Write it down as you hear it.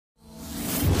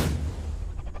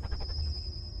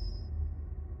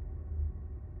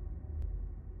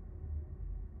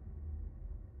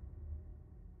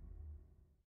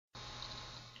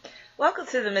Welcome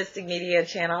to the Mystic Media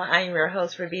channel. I am your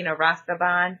host, Rabina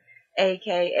Rastaban,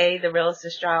 aka the Realist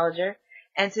Astrologer.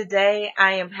 And today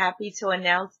I am happy to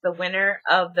announce the winner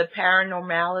of the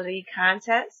Paranormality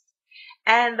contest.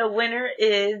 And the winner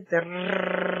is,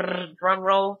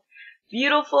 drumroll,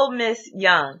 Beautiful Miss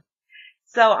Young.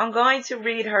 So I'm going to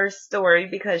read her story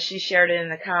because she shared it in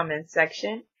the comments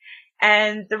section.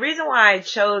 And the reason why I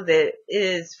chose it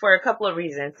is for a couple of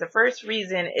reasons. The first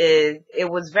reason is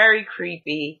it was very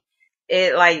creepy.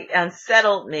 It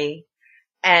unsettled me.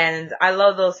 And I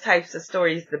love those types of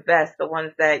stories the best, the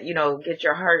ones that, get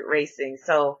your heart racing.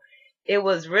 So it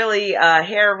was really a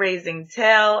hair-raising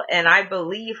tale, and I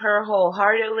believe her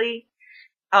wholeheartedly,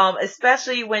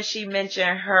 especially when she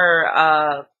mentioned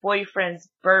her boyfriend's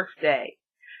birthday.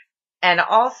 And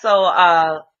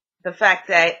also the fact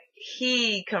that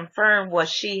he confirmed what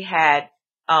she had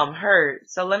heard.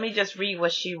 So let me just read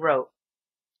what she wrote.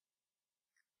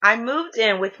 I moved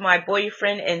in with my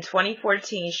boyfriend in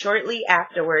 2014. Shortly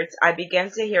afterwards, I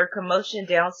began to hear commotion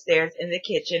downstairs in the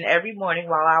kitchen every morning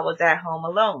while I was at home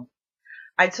alone.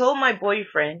 I told my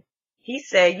boyfriend. He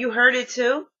said, "You heard it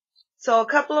too?" So a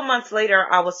couple of months later,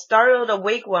 I was startled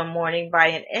awake one morning by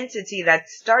an entity that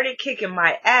started kicking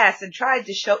my ass and tried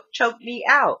to choke me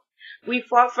out. We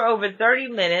fought for over 30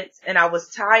 minutes, and I was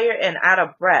tired and out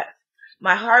of breath.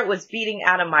 My heart was beating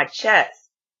out of my chest.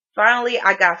 Finally,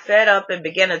 I got fed up and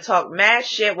began to talk mad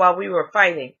shit while we were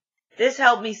fighting. This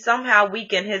helped me somehow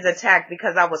weaken his attack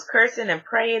because I was cursing and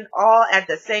praying all at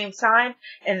the same time,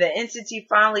 and the entity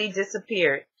finally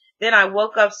disappeared. Then I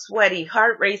woke up sweaty,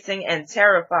 heart racing, and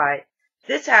terrified.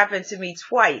 This happened to me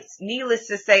twice. Needless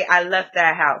to say, I left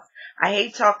that house. I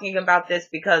hate talking about this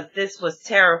because this was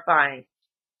terrifying.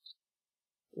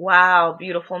 Wow,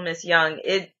 beautiful Miss Young.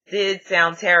 It did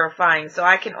sound terrifying, so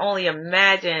I can only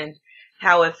imagine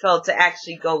how it felt to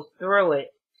actually go through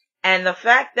it. And the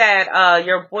fact that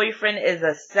your boyfriend is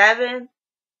a 7,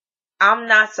 I'm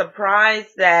not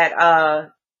surprised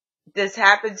that this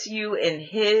happened to you in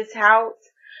his house.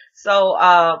 So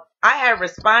I had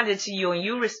responded to you and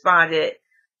you responded.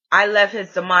 I left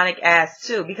his demonic ass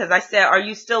too, because I said, "Are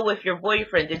you still with your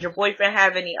boyfriend? Did your boyfriend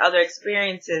have any other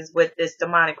experiences with this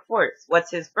demonic force? What's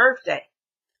his birthday?"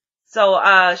 So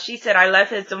she said, "I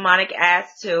left his demonic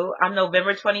ass too. I'm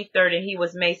November 23rd and he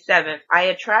was May 7th. I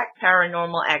attract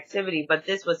paranormal activity, but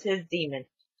this was his demon."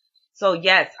 So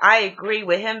yes, I agree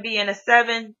with him being a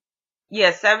 7.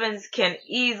 Yeah, 7s can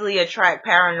easily attract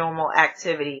paranormal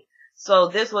activity. So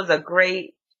this was a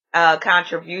great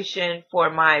contribution for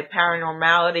my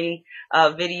paranormality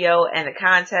video and the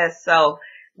contest. So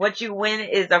what you win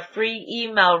is a free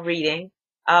email reading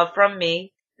from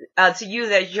me. To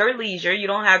use at your leisure. You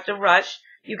don't have to rush.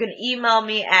 You can email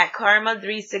me at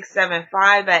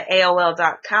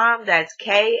karma3675@aol.com. That's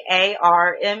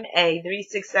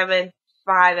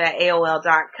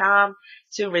KARMA3675@aol.com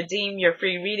to redeem your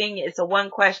free reading. It's a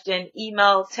 1-question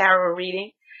email tarot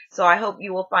reading. So I hope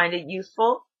you will find it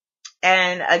useful.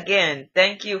 And again,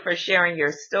 thank you for sharing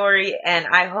your story. And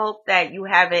I hope that you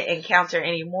haven't encountered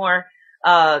any more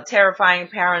terrifying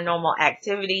paranormal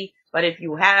activity. But if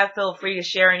you have, feel free to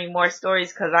share any more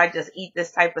stories because I just eat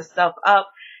this type of stuff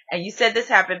up. And you said this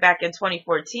happened back in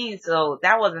 2014, so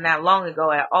that wasn't that long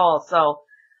ago at all. So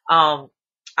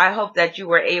I hope that you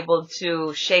were able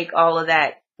to shake all of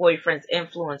that boyfriend's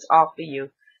influence off of you.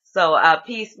 So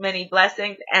peace, many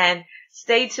blessings, and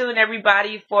stay tuned,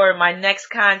 everybody, for my next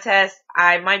contest.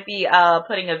 I might be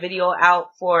putting a video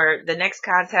out for the next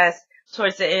contest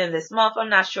towards the end of this month. I'm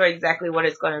not sure exactly what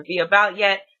it's going to be about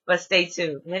yet. But stay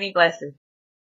tuned. Many blessings.